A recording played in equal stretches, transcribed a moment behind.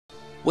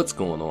What's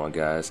going on,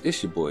 guys?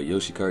 It's your boy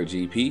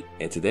YoshiKartGP,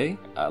 and today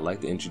I'd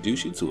like to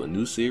introduce you to a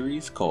new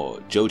series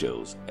called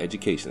JoJo's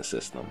Education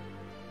System.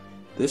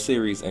 This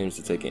series aims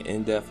to take an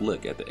in-depth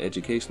look at the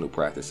educational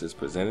practices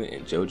presented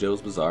in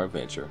JoJo's Bizarre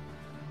Adventure.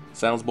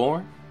 Sounds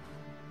boring?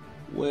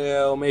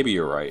 Well, maybe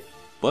you're right,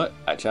 but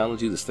I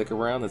challenge you to stick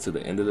around until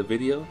the end of the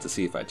video to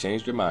see if I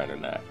changed your mind or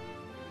not.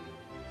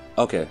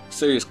 Okay,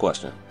 serious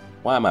question.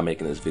 Why am I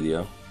making this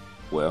video?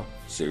 Well,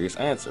 serious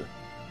answer.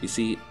 You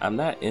see, I'm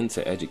not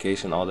into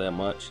education all that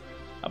much.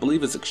 I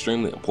believe it's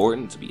extremely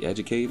important to be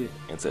educated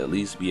and to at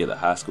least be at a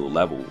high school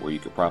level where you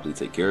can properly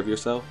take care of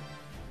yourself.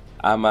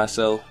 I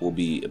myself will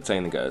be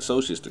obtaining an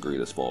associate's degree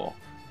this fall,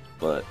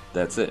 but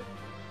that's it.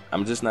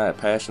 I'm just not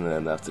passionate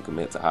enough to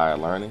commit to higher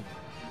learning.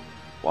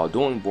 While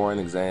doing boring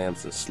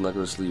exams and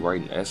sluggishly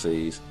writing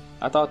essays,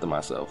 I thought to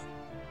myself,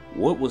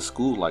 what was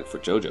school like for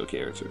JoJo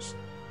characters?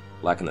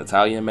 Like an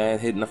Italian man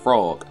hitting a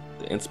frog,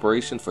 the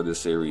inspiration for this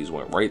series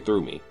went right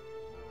through me.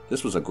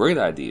 This was a great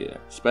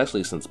idea,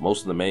 especially since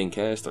most of the main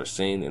cast are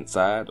seen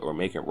inside or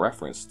making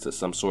reference to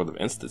some sort of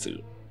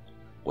institute.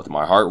 With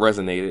my heart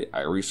resonated,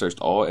 I researched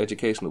all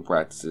educational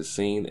practices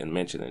seen and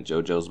mentioned in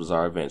JoJo's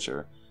Bizarre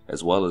Adventure,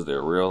 as well as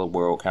their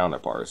real-world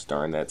counterparts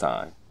during that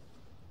time.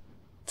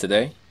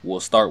 Today,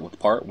 we'll start with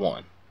Part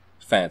 1,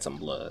 Phantom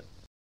Blood.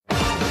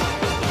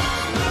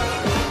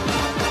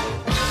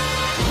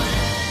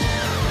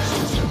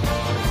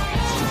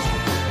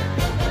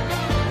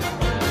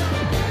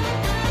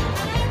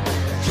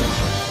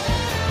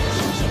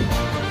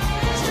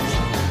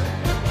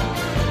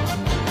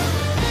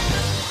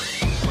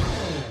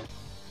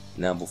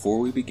 Now before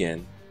we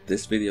begin,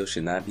 this video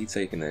should not be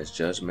taken as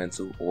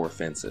judgmental or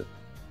offensive.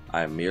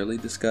 I am merely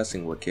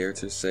discussing what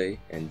characters say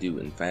and do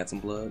in Phantom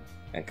Blood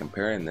and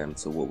comparing them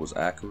to what was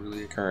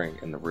accurately occurring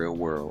in the real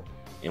world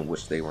in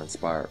which they were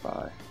inspired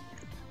by.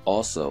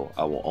 Also,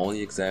 I will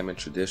only examine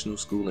traditional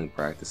schooling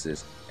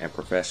practices and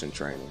profession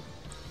training,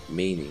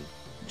 meaning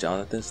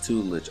Jonathan's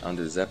tutelage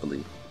under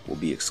Zeppeli will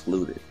be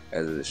excluded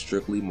as it is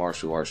strictly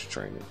martial arts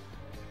training.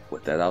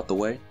 With that out the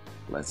way,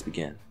 let's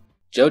begin.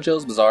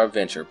 JoJo's Bizarre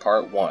Adventure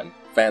Part 1,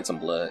 Phantom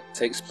Blood,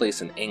 takes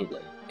place in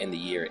England in the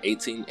year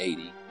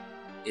 1880.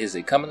 It is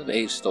a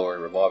coming-of-age story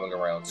revolving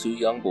around two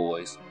young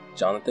boys,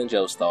 Jonathan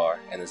Joestar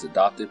and his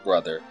adopted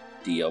brother,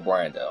 Dio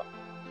Brando.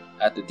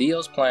 After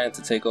Dio's plan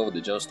to take over the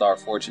Joestar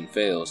fortune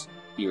fails,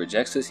 he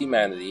rejects his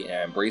humanity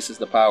and embraces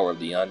the power of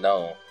the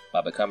unknown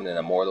by becoming an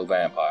immortal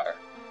vampire.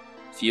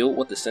 Fueled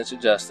with the sense of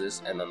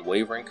justice and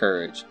unwavering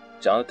courage,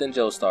 Jonathan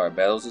Joestar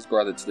battles his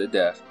brother to the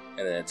death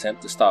in an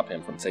attempt to stop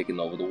him from taking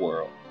over the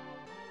world.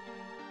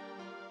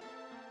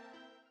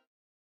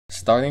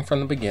 Starting from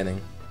the beginning,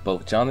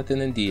 both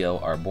Jonathan and Dio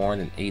are born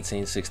in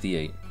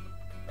 1868.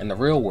 In the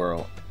real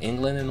world,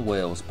 England and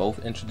Wales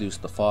both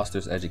introduced the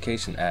Foster's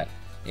Education Act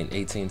in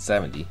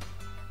 1870.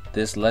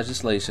 This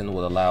legislation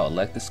would allow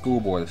elected school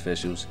board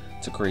officials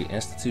to create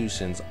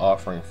institutions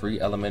offering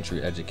free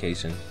elementary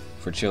education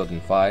for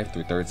children 5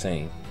 through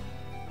 13.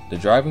 The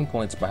driving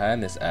points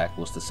behind this act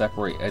was to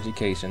separate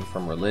education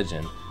from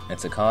religion and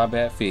to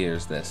combat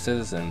fears that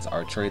citizens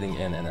are trading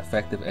in an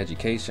effective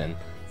education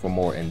for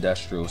more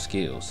industrial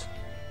skills.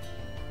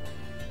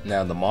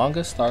 Now the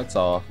manga starts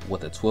off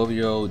with a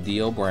 12-year-old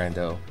Dio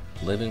Brando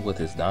living with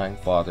his dying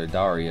father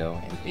Dario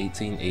in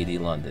 1880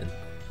 London.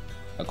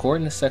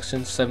 According to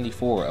Section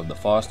 74 of the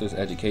Foster's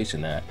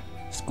Education Act,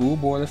 school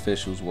board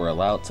officials were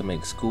allowed to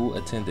make school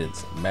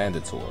attendance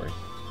mandatory.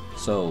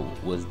 So,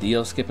 was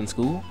Dio skipping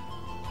school?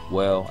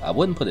 Well, I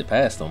wouldn't put it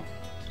past him.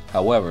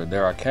 However,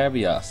 there are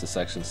caveats to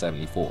Section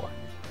 74.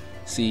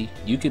 See,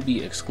 you could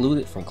be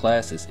excluded from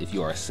classes if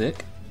you are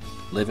sick,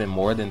 living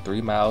more than 3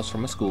 miles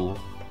from a school,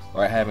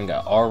 or having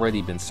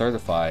already been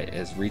certified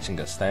as reaching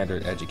a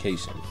standard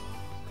education.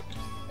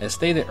 As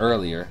stated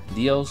earlier,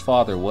 Dio's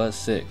father was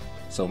sick,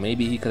 so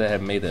maybe he could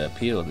have made the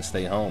appeal to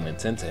stay home and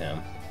tend to him,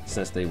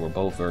 since they were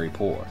both very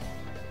poor.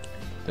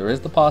 There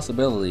is the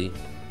possibility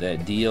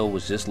that Dio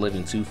was just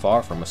living too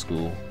far from a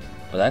school,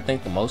 but I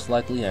think the most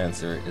likely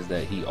answer is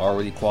that he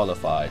already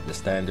qualified the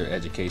standard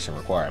education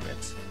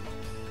requirements.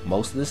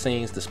 Most of the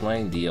scenes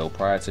displaying Dio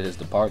prior to his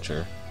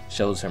departure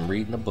shows him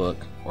reading a book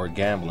or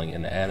gambling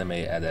in the anime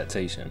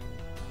adaptation.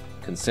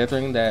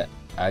 Considering that,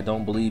 I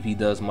don't believe he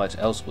does much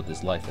else with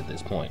his life at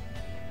this point.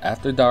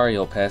 After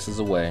Dario passes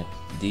away,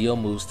 Dio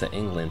moves to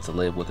England to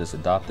live with his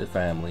adopted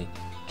family,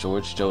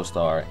 George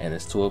Joestar, and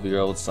his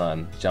 12-year-old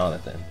son,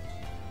 Jonathan.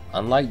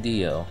 Unlike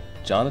Dio,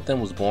 Jonathan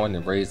was born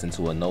and raised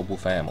into a noble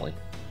family.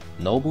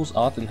 Nobles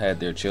often had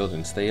their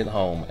children stay at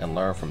home and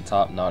learn from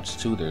top-notch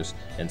tutors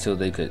until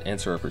they could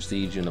enter a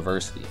prestige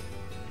university.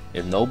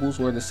 If nobles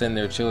were to send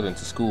their children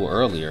to school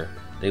earlier,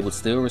 they would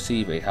still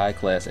receive a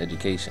high-class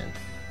education.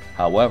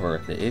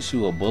 However, the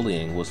issue of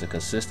bullying was a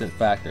consistent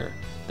factor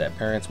that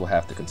parents will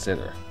have to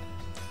consider.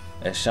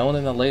 As shown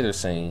in a later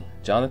scene,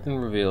 Jonathan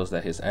reveals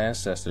that his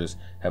ancestors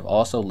have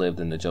also lived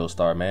in the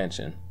Joestar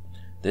mansion.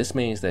 This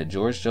means that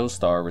George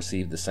Joestar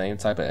received the same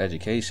type of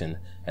education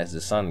as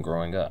his son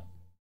growing up.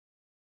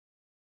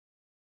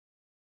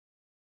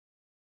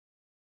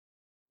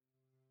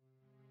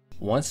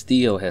 Once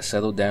Dio has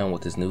settled down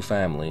with his new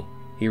family,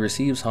 he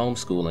receives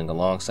homeschooling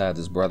alongside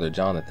his brother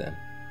Jonathan.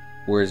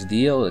 Whereas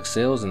Dio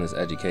excels in his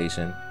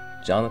education,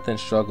 Jonathan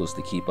struggles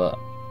to keep up.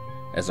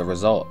 As a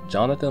result,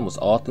 Jonathan was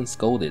often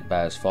scolded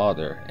by his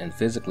father and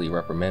physically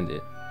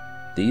reprimanded.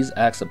 These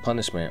acts of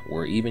punishment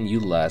were even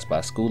utilized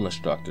by school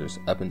instructors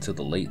up until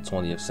the late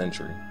 20th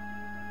century.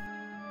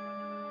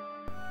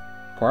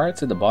 Prior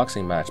to the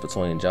boxing match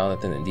between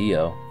Jonathan and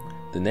Dio,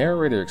 the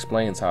narrator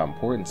explains how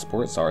important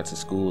sports are to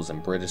schools in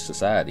British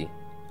society.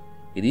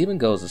 It even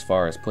goes as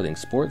far as putting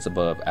sports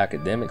above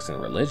academics and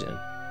religion.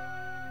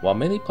 While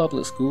many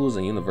public schools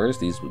and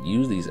universities would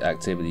use these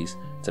activities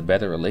to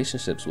better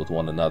relationships with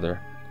one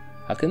another,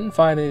 I couldn't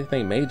find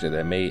anything major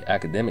that made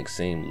academics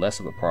seem less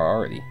of a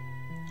priority.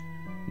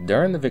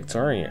 During the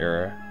Victorian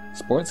era,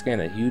 sports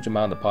gained a huge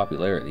amount of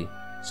popularity,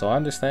 so I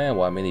understand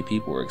why many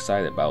people were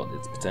excited about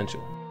its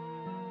potential.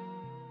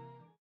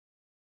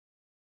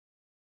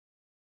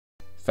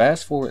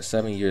 Fast forward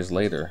 7 years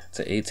later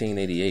to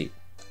 1888,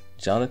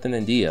 Jonathan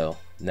and Dio,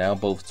 now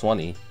both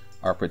 20,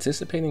 are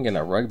participating in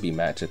a rugby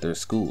match at their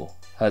school,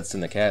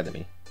 Hudson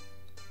Academy.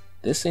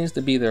 This seems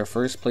to be their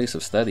first place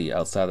of study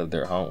outside of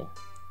their home.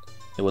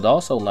 It would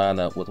also line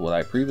up with what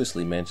I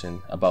previously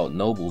mentioned about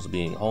nobles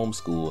being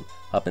homeschooled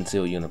up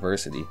until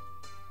university.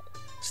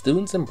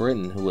 Students in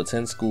Britain who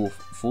attend school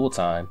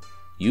full-time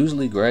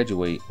usually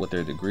graduate with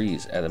their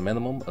degrees at a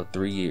minimum of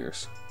 3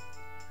 years.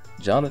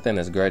 Jonathan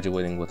is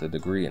graduating with a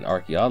degree in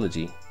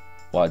archaeology,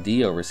 while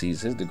Dio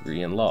receives his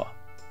degree in law.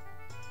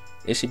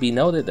 It should be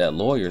noted that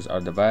lawyers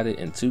are divided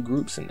in two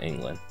groups in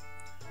England.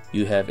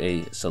 You have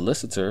a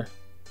solicitor,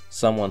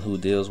 someone who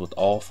deals with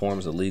all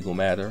forms of legal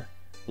matter,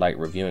 like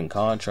reviewing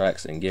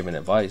contracts and giving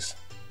advice.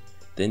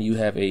 Then you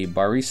have a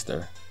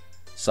barrister,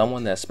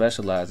 someone that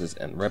specializes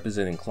in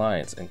representing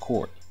clients in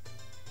court.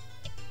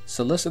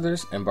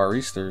 Solicitors and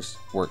barristers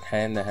work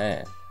hand in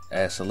hand,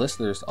 as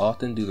solicitors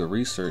often do the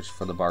research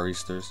for the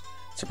barristers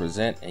to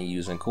present and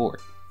use in court.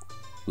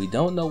 We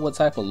don't know what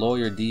type of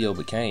lawyer Dio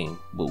became,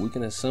 but we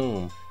can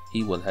assume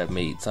he would have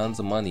made tons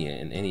of money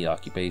in any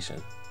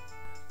occupation.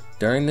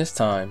 During this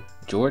time,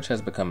 George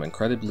has become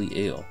incredibly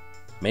ill,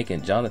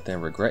 making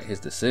Jonathan regret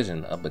his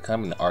decision of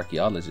becoming an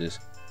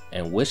archaeologist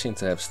and wishing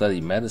to have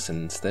studied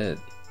medicine instead.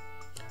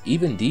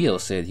 Even Dio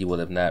said he would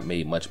have not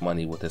made much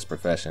money with his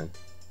profession.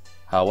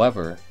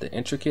 However, the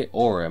intricate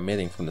aura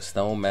emitting from the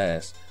stone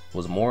mask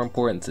was more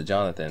important to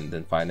Jonathan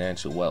than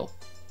financial wealth.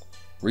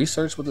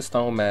 Research with the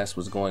stone mask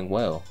was going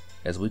well,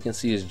 as we can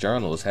see his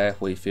journal is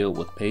halfway filled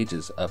with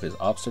pages of his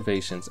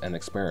observations and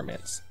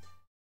experiments.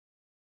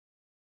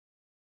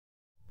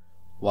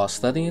 While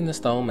studying the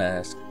stone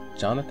mask,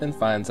 Jonathan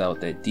finds out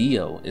that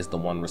Dio is the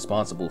one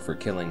responsible for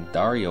killing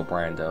Dario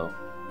Brando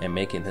and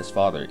making his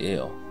father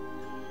ill.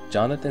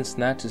 Jonathan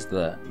snatches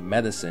the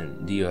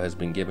medicine Dio has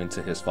been given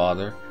to his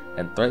father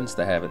and threatens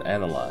to have it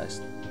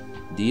analyzed.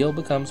 Dio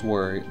becomes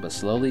worried but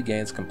slowly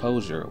gains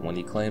composure when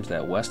he claims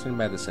that Western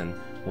medicine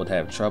would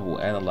have trouble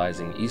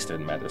analyzing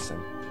Eastern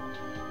medicine.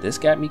 This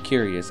got me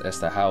curious as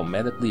to how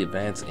medically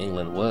advanced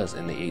England was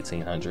in the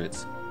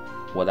 1800s.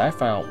 What I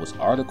found was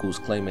articles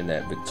claiming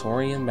that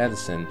Victorian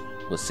medicine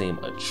would seem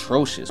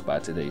atrocious by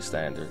today's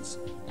standards,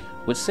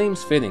 which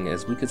seems fitting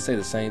as we could say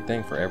the same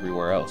thing for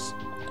everywhere else.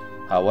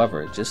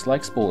 However, just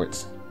like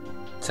sports,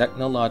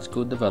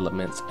 technological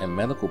developments and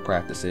medical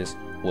practices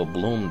will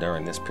bloom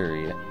during this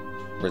period,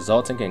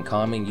 resulting in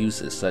common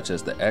uses such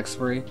as the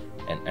X-ray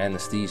and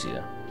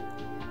anesthesia.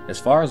 As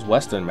far as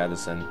Western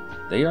medicine,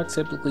 they are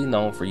typically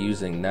known for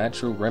using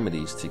natural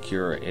remedies to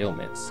cure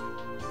ailments.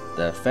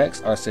 The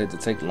effects are said to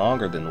take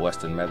longer than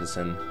Western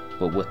medicine,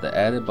 but with the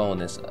added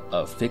bonus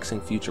of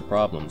fixing future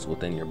problems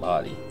within your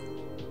body.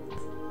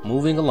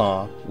 Moving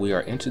along, we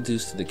are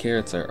introduced to the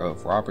character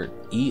of Robert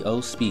E.O.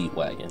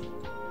 Speedwagon.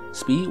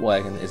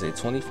 Speedwagon is a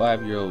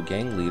 25-year-old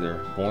gang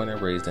leader born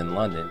and raised in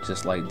London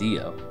just like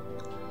Dio.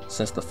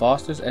 Since the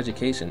Foster's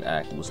Education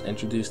Act was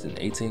introduced in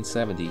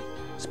 1870,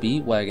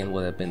 Speedwagon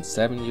would have been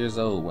 7 years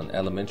old when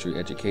elementary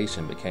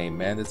education became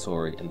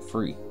mandatory and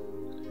free.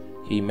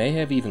 He may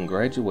have even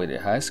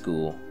graduated high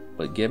school,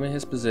 but given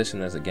his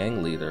position as a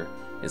gang leader,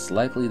 it's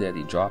likely that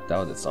he dropped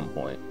out at some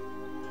point.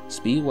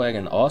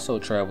 Speedwagon also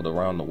traveled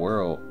around the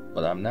world,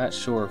 but I'm not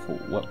sure for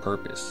what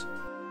purpose.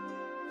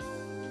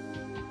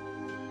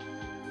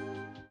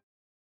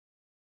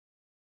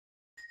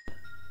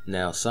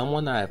 Now,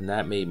 someone I have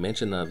not made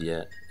mention of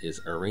yet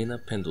is Irena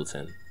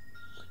Pendleton.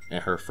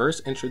 In her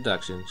first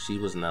introduction, she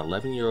was an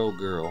 11-year-old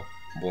girl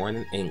born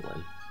in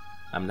England.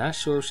 I'm not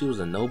sure if she was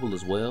a noble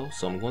as well,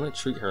 so I'm going to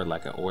treat her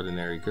like an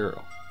ordinary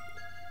girl.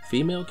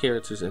 Female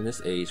characters in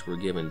this age were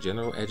given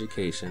general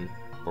education,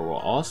 but were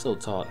also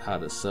taught how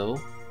to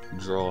sew,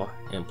 draw,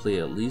 and play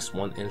at least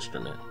one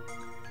instrument.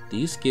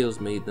 These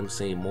skills made them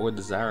seem more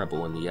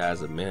desirable in the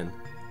eyes of men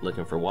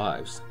looking for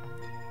wives.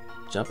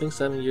 Jumping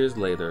 7 years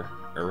later,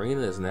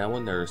 Irena is now a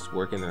nurse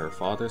working in her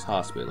father's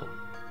hospital.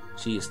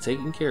 She is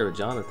taking care of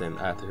Jonathan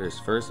after his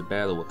first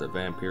battle with the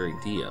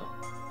vampiric Dio.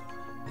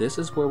 This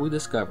is where we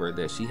discover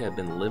that she had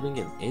been living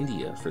in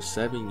India for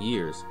 7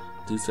 years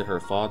due to her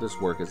father's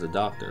work as a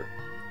doctor.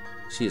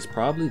 She is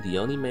probably the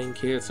only main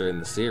character in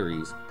the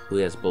series who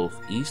has both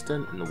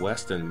Eastern and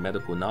Western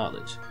medical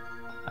knowledge.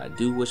 I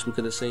do wish we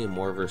could have seen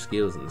more of her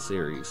skills in the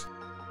series.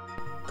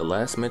 The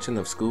last mention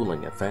of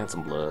schooling in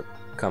Phantom Blood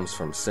comes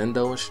from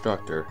Sendo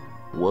instructor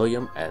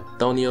William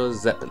Antonio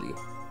Zeppeli.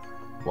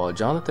 While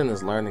Jonathan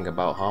is learning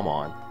about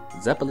Hamon,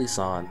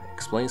 Zeppeli-san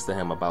explains to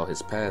him about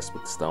his past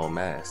with the Stone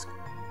Mask.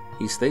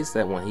 He states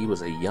that when he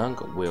was a young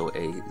Will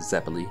A.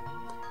 Zeppeli,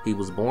 he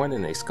was born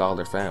in a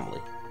scholar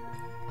family.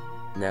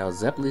 Now,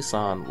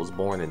 Zeppeli-san was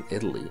born in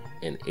Italy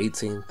in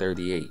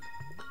 1838.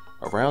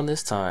 Around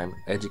this time,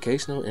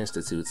 educational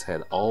institutes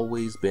had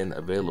always been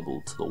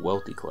available to the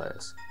wealthy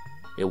class.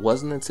 It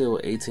wasn't until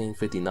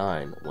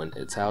 1859 when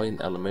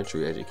Italian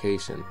elementary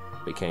education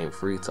became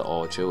free to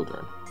all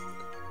children.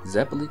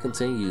 Zeppeli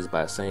continues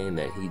by saying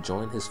that he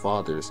joined his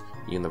father's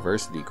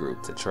university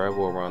group to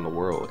travel around the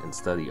world and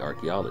study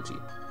archaeology.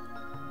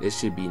 It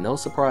should be no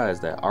surprise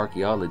that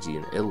archaeology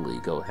and Italy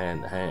go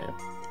hand in hand.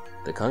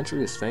 The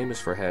country is famous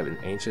for having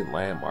ancient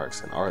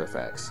landmarks and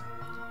artifacts.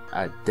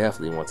 I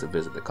definitely want to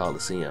visit the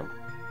Colosseum.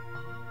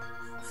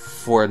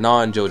 For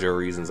non-JoJo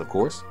reasons, of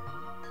course.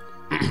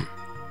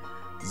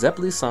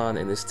 Zeppeli-san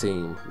and his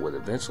team would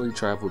eventually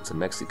travel to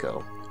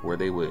Mexico, where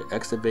they would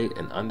excavate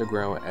an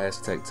underground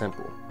Aztec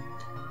temple.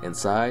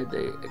 Inside,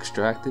 they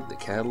extracted the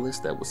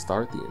catalyst that would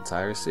start the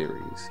entire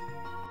series.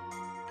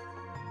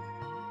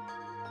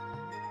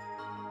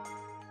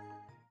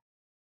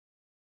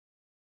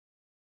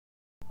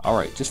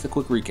 Alright, just a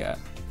quick recap.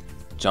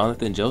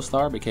 Jonathan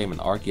Joestar became an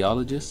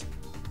archaeologist.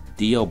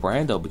 Dio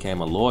Brando became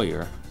a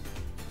lawyer.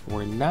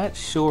 We're not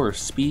sure if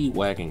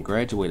Speedwagon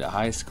graduated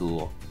high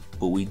school,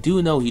 but we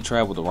do know he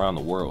traveled around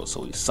the world,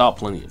 so he saw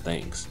plenty of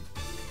things.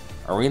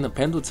 Arena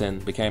Pendleton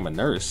became a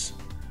nurse,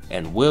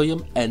 and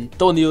William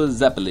Antonio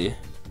Zeppeli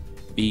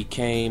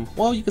became,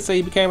 well, you could say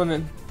he became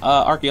an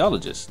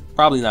archaeologist.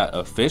 Probably not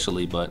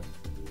officially, but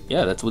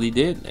yeah, that's what he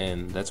did,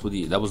 and that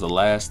was the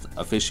last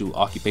official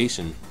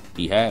occupation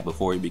he had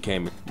before he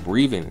became a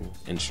breathing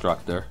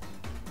instructor.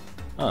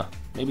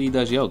 Maybe he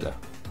does yoga.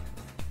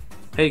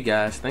 Hey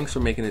guys, thanks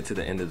for making it to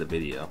the end of the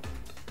video.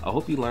 I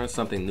hope you learned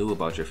something new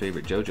about your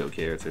favorite JoJo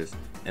characters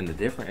and the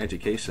different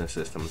education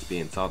systems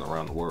being taught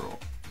around the world.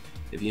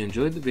 If you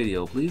enjoyed the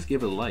video, please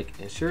give it a like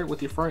and share it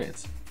with your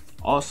friends.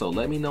 Also,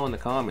 let me know in the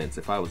comments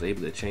if I was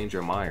able to change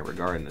your mind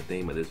regarding the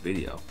theme of this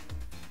video.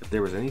 If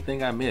there was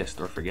anything I missed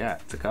or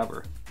forgot to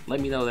cover, let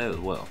me know that as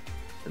well.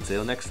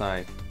 Until next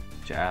time,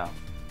 ciao.